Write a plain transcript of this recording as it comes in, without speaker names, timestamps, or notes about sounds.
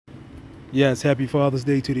Yes, happy Father's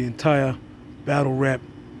Day to the entire battle rap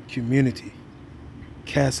community.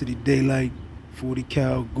 Cassidy, Daylight, 40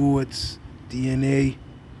 Cal, Gourds, DNA,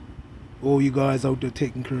 all you guys out there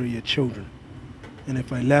taking care of your children. And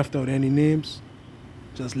if I left out any names,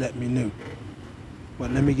 just let me know.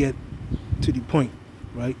 But let me get to the point,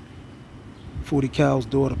 right? 40 Cal's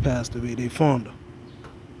daughter passed away. They found her,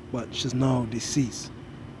 but she's now deceased.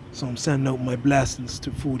 So I'm sending out my blessings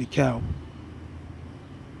to 40 Cal.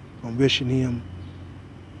 I'm wishing him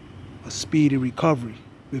a speedy recovery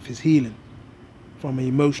with his healing from an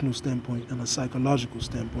emotional standpoint and a psychological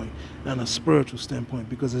standpoint and a spiritual standpoint,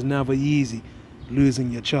 because it's never easy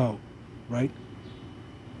losing your child, right?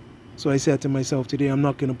 So I said to myself today, I'm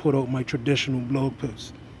not going to put out my traditional blog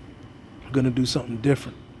post. I'm going to do something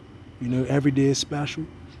different. You know, every day is special.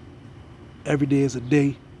 Every day is a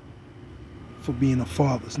day for being a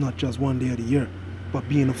father. It's not just one day of the year, but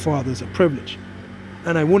being a father is a privilege.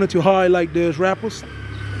 And I wanted to highlight those rappers: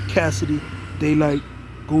 Cassidy, Daylight,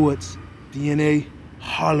 Gourds, DNA,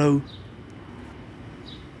 Hollow,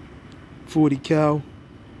 40 Cal,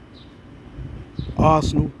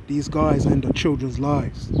 Arsenal. These guys end their children's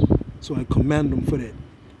lives. So I commend them for that.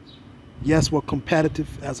 Yes, we're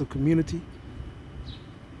competitive as a community.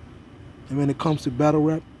 And when it comes to battle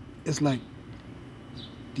rap, it's like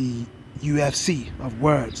the UFC of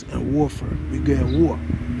words and warfare. We go at war.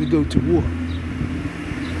 We go to war.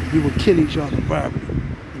 We will kill each other verbally.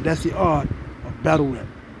 And that's the art of battle rap.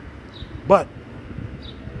 But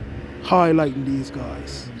highlighting these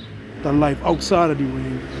guys, the life outside of the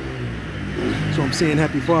ring. So I'm saying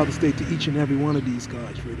happy Father's Day to each and every one of these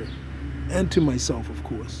guys, right there. And to myself, of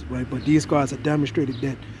course, right? But these guys have demonstrated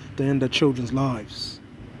that they end their children's lives.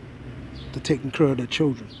 They're taking care of their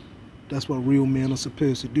children. That's what real men are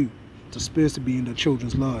supposed to do. They're supposed to be in their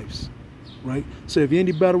children's lives, right? So if you're in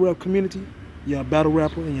the battle rap community, you're a battle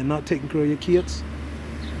rapper and you're not taking care of your kids,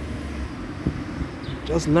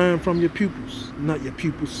 just learn from your pupils, not your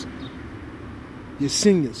pupils, your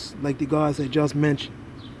seniors, like the guys I just mentioned.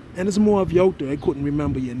 And there's more of you out there. I couldn't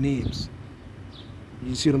remember your names.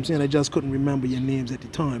 You see what I'm saying? I just couldn't remember your names at the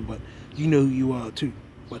time, but you know who you are too.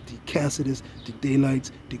 But the Cassidys, the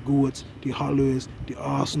Daylights, the Gourds, the Hollows, the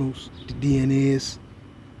Arsenals, the DNAs,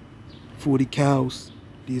 40 Cows,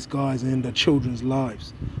 these guys in their children's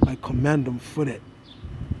lives. I commend them for that.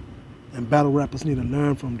 And battle rappers need to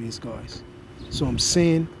learn from these guys. So I'm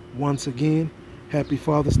saying, once again, happy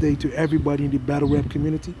Father's Day to everybody in the battle rap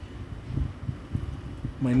community.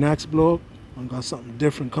 My next blog, I've got something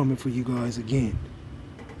different coming for you guys again.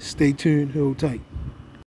 Stay tuned, hold tight.